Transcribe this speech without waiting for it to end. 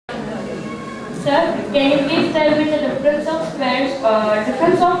Sir, can you please tell me the difference of squares,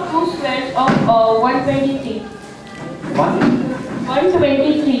 difference of two squares of 123?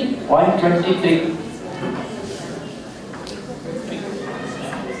 123. 123.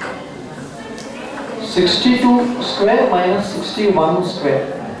 62 square minus 61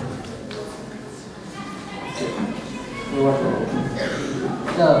 square.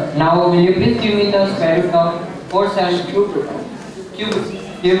 So, now will you please give me the square root of 4 7 cube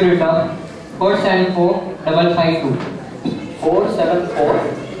root of 4 7 4 552. 4 7 4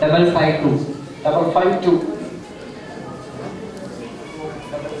 552. 552.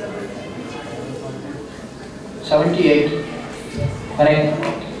 78. Correct.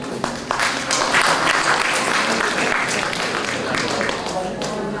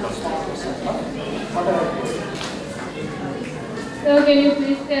 So can you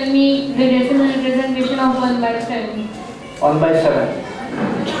please tell me the decimal representation of 1/7? 1/7.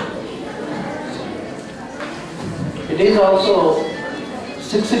 It is also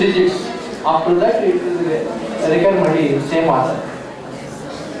 6 digits. After that, it is recurrently same answer.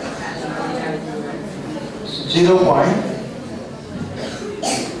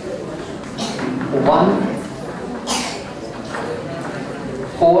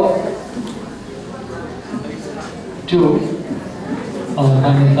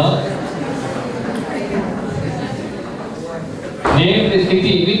 Name the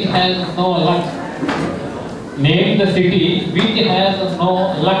city which has no luck. Name the city which has no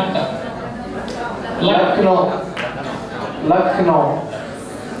luck. Lucknow. Lucknow.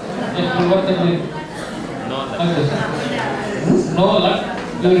 Just reverse it. No luck.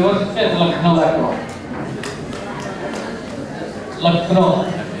 You reverse it as Lucknow. Lucknow. Lucknow.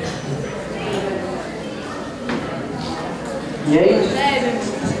 8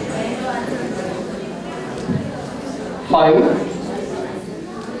 5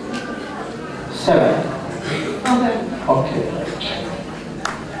 7. Okay.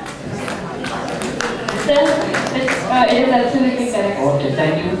 Sir, it is absolutely correct. Okay,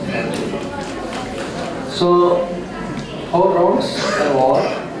 thank you. So 4 rounds are over.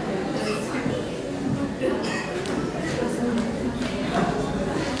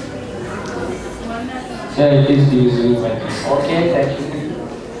 Sir, it is divisible by 3. Okay, thank you.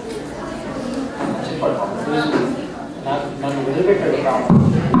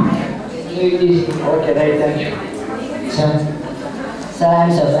 Okay, right, thank you. Sir, I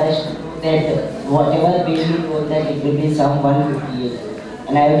am surprised that whatever bill you told that it will be some 158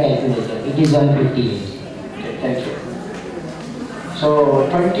 and I have calculated. It is 158. Okay, thank you. So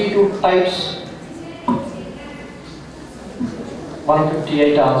 22 types.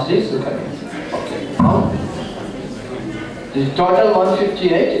 158 answer is correct. Okay. Now the total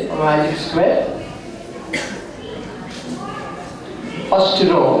 158 magic square. First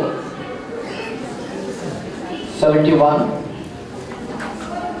row 71,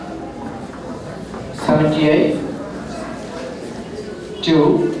 78,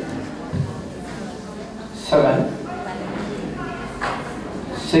 2, 7,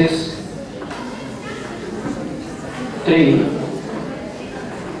 6, 3,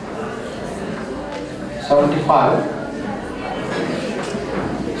 75,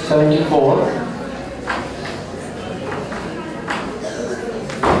 74,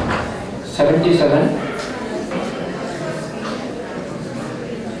 77,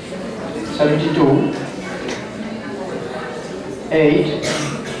 72, 8,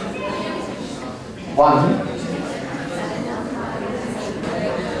 1,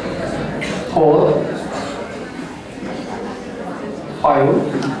 4, 5,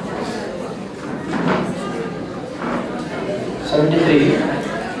 73,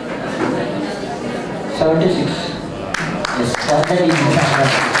 76. Yes, that is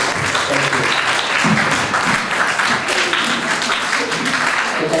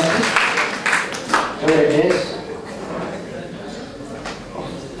Here it is.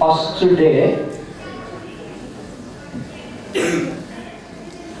 First day.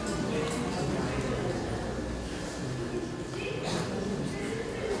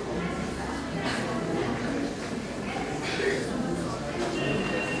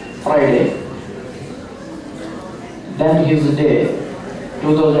 Friday. Then his day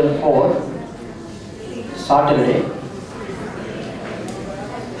 2004 Saturday.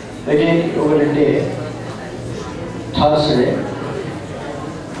 Again over a day Thursday.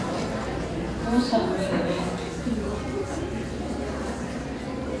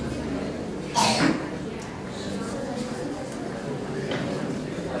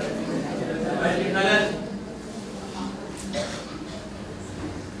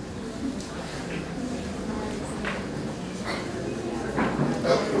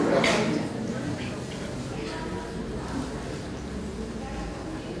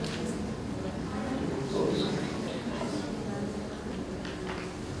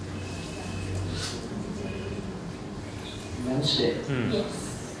 Tuesday.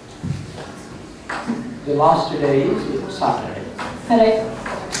 Yes. The last day is Saturday. Correct.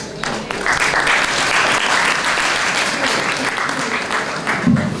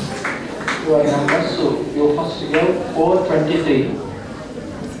 Your numbers, so you first give 423,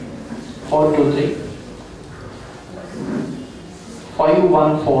 423,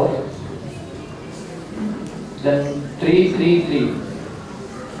 514, then 333,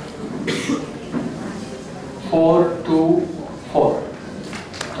 424.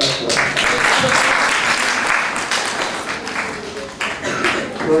 That's right.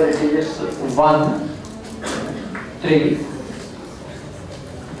 Your digits 1, 3,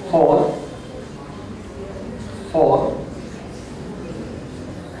 4, 4,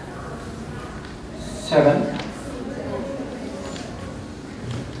 7,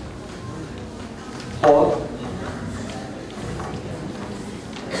 4,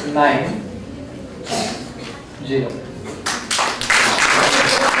 9, 0.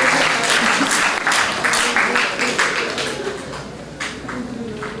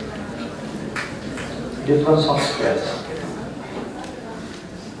 Difference of squares.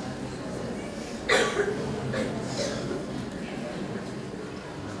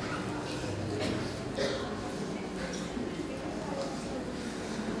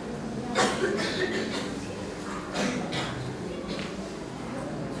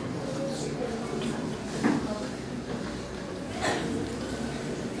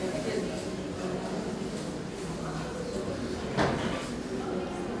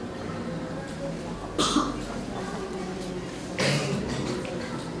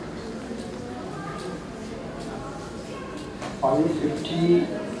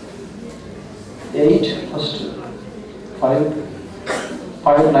 First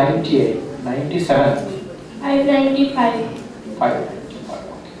 598, 97, 595.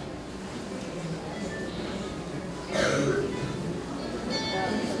 595, okay.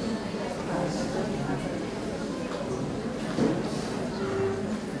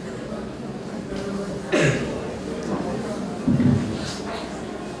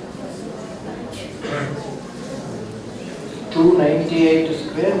 (298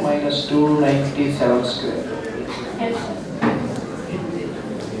 square minus 297 square). Yes, sir.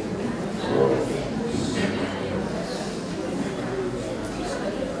 So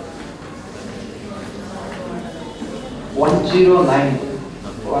 109,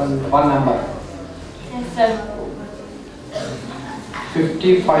 one number. Yes, sir.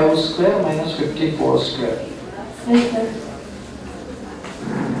 55 square minus 54 square. Yes, sir.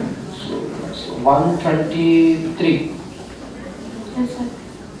 So 123. Yes, sir.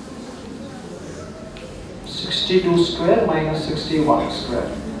 62 square minus 61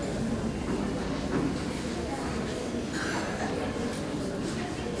 square.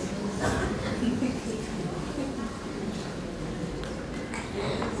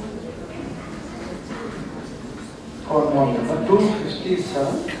 Or one number,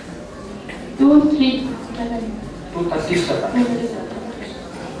 257, 237. 237.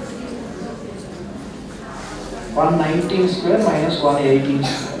 119 square minus 118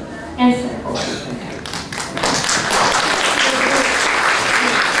 square. Yes, sir. Okay, thank you.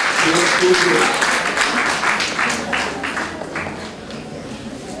 Here's 2 grades.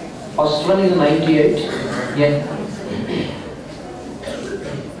 First one is 98. Yes.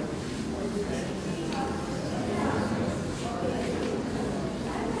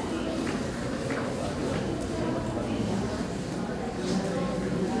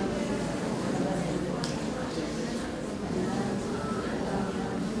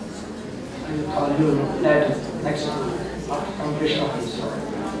 I will call you later, next after completion of this.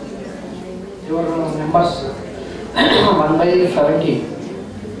 Your numbers 1 by 70,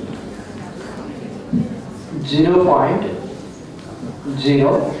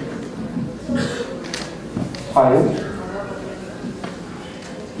 0.0 5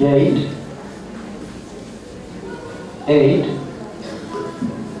 8 8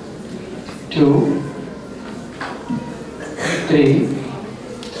 2 3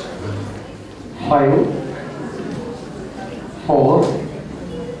 5 4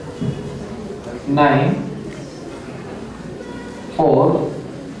 9 4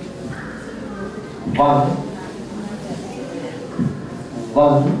 1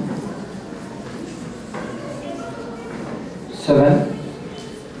 1 7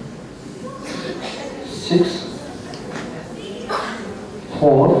 6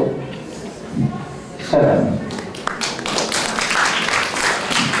 4 7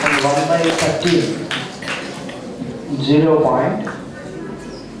 and 1 by 13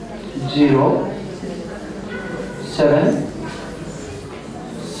 0.0 7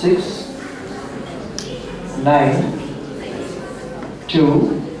 6 9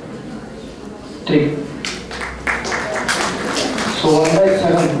 2, 3. So 1 by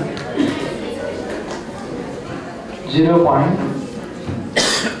 7,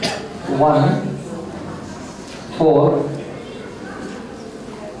 0.1, 4,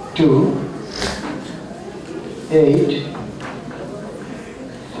 2, 8,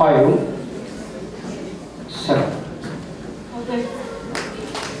 5, 7. Okay.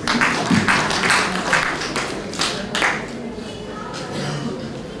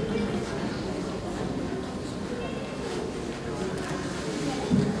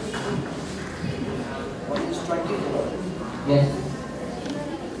 What is 24? Yes.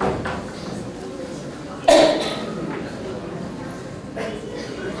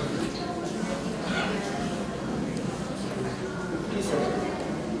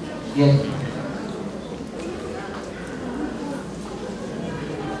 Yes.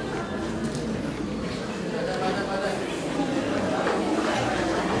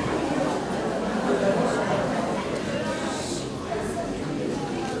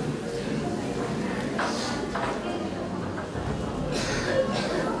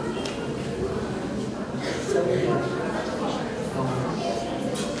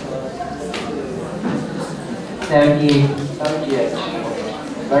 Seventy-eight. 78.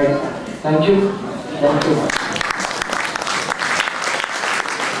 Right. Thank you. Thank you.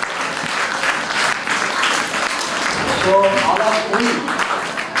 So all of you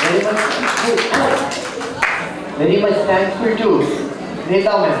very much thankful to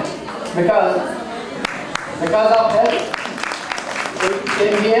Nita ma'am because of her they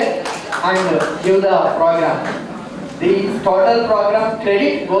came here and give the program. The total program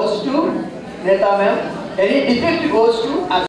credit goes to Nita ma'am. Any defect goes to us.